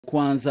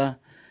Kwanza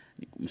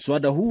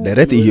mswada huu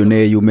ndereti hiyo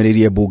nĩ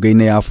yumĩrĩrie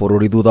mbunge-inĩ ya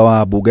bũrũri thutha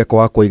wa mbunge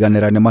kwaga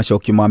kũiganĩra nĩ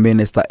macokio ma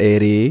minista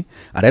erĩ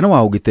arĩa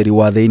wa ũgitĩri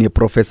wa thĩinĩ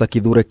Profesa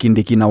KITHURE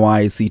Kindiki na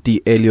wa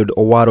ICT ELIUD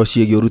Owalo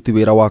ciĩgiĩ ũruti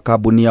wĩra wa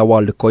kambuni ya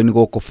WORLDCOIN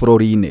gũkũ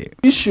bũrũri-inĩ.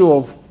 Issue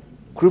of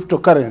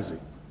cryptocurrency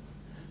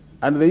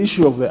and the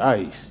issue of the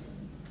eyes.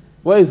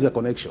 Where is the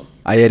connection?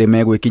 Ayeri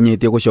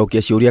megwĩkinyĩtie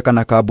gũcokia ciũria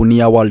kana kambuni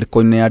ya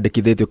WORLDCOIN nĩ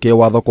yandĩkithĩtio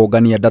kĩwatho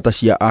kũngania data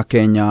cia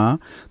AKENYA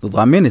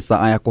thutha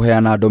minista aya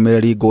kũheana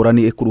ndũmĩrĩri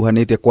ngũrani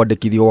ĩkuruhanĩtie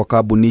kwandĩkithio gwa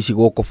kambuni ici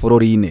gũkũ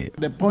bũrũri-inĩ.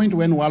 The point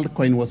when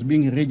WORLDCOIN was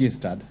being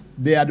registered,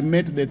 they had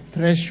met the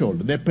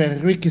threshold, the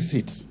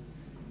prerequisites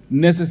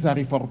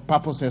necessary for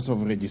purposes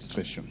of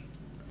registration.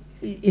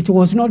 It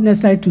was not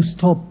necessary to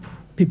stop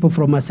people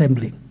from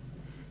assembling,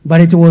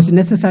 but it was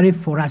necessary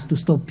for us to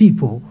stop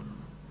people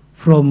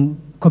from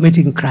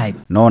committing crime.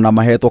 No na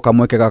mahetwo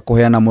kamweke ga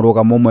kuheana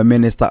mũrũgamo ũmwe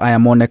minista aya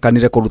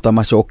monekanire kũruta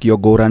macokio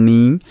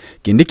ngũrani.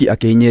 Kindiki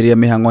akĩhinyĩrĩria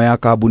mĩhang'o ya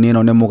kambuni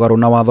ĩno nĩ mũgarũ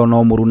na watho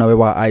no MURUNAWE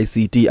wa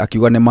ICT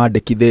akiuga nĩ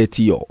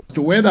mandĩkithĩtio.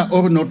 To whether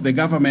or not the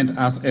government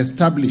has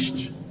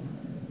established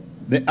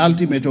the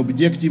ultimate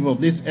objective of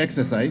this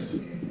exercise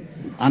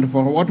and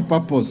for what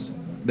purpose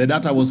the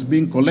data was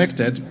being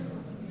collected,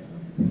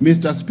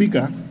 Mr.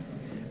 Speaker,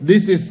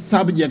 this is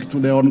subject to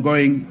the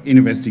ongoing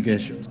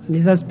investigation.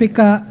 Mr.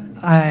 Speaker,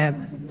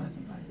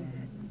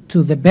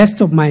 to the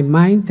best of my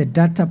mind, the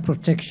Data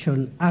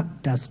Protection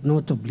Act does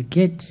not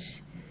obligate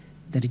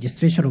the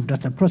registration of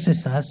data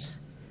processors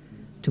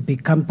to be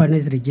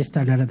companies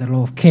registered under the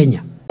law of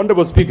Kenya.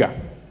 Honorable Speaker,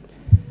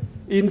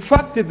 in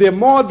fact, the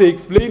more they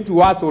explain to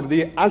us or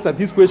they answer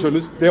these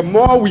questions, the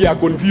more we are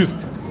confused.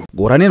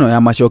 Ngũrani ĩno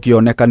ya macokio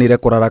onekanire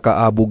kũraraka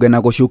ambunge na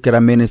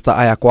gũcukĩra minista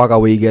aya kwaga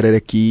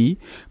wĩigĩrĩrĩki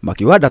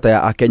makiuga data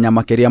ya AKENYA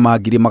makĩria ma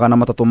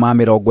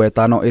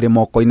 350 ĩrĩ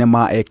moko-inĩ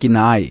ma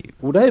ekinaĩ.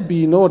 Would I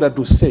be in order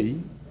to say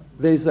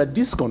there is a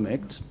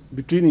disconnect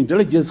between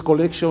intelligence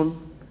collection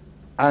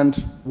and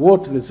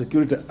what the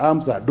security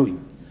arms are doing?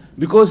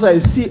 Because I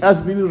see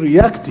us being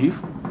reactive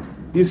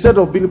instead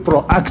of being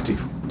proactive.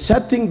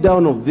 Shutting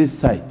down of this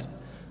site,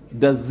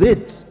 does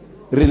it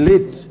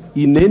relate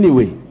in any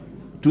way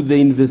to the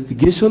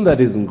investigation that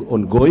is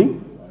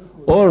ongoing?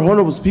 Or,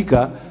 Honorable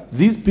Speaker,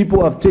 these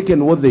people have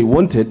taken what they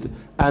wanted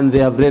and they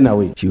have ran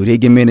away. Ciũria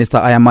ingĩ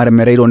minista aya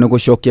maremereirwo nĩ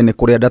gũcokia nĩ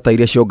kũrĩa data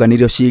iria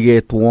cionganirio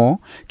ciigĩtwo,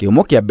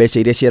 kĩhumo kĩa mbeca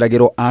iria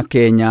ciaragĩrwo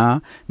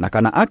AKENYA na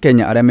kana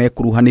AKENYA arĩa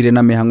mekuruhanire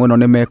na mĩhang'o ĩno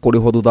nĩ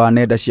mekũrĩhwo thutha wa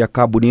nenda cia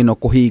kambuni ĩno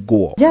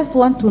kũhingwo. Just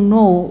want to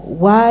know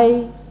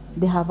why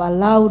they have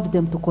allowed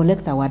them to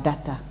collect our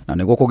data. Na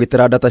nĩguo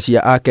kũgitĩra data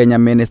cia AKENYA,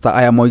 minista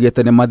aya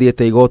moigĩte nĩ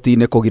mathiĩte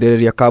igoti-inĩ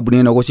kũgirĩrĩria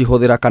kambuni ĩno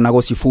gũcihũthĩra kana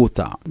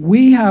gũcibuta.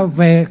 We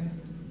have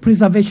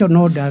preservation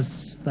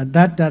orders that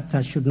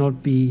data should not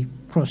be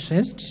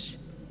processed.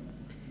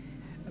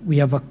 We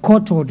have a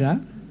court order,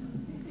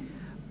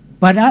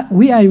 but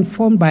we are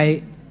informed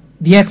by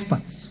the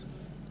experts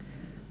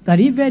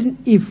that even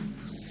if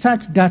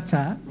such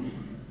data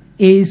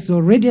is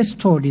already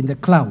stored in the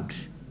cloud,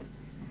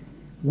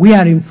 we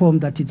are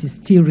informed that it is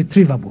still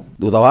retrievable.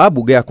 Thutha wa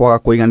bunge ya kwaga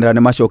kũiganĩra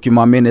nĩ macokio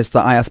ma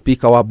minista aya,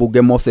 speaker wa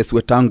bunge Moses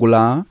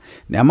Wetangula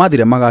nĩ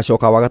amathire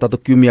magacoka wagatatũ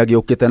kiumia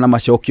gĩũkĩte na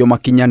macokio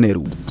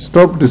makinyanĩru.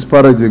 Stop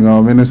disparaging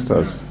our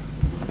ministers.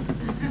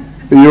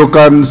 You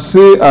can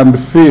see and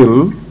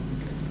feel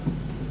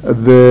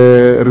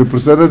the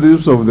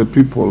representatives of the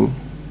people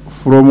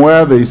from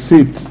where they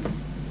sit,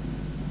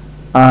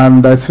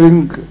 and I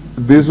think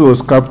this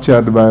was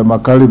captured by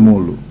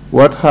Makalimulu.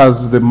 What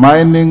has the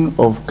mining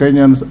of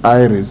Kenyans'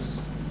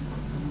 iris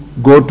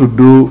got to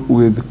do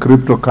with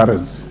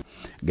cryptocurrency?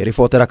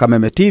 Gerifotera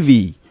Kameme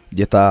TV,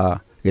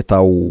 Jeta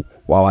Getau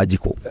wa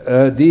Wajiko.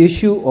 The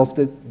issue of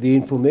the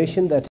information that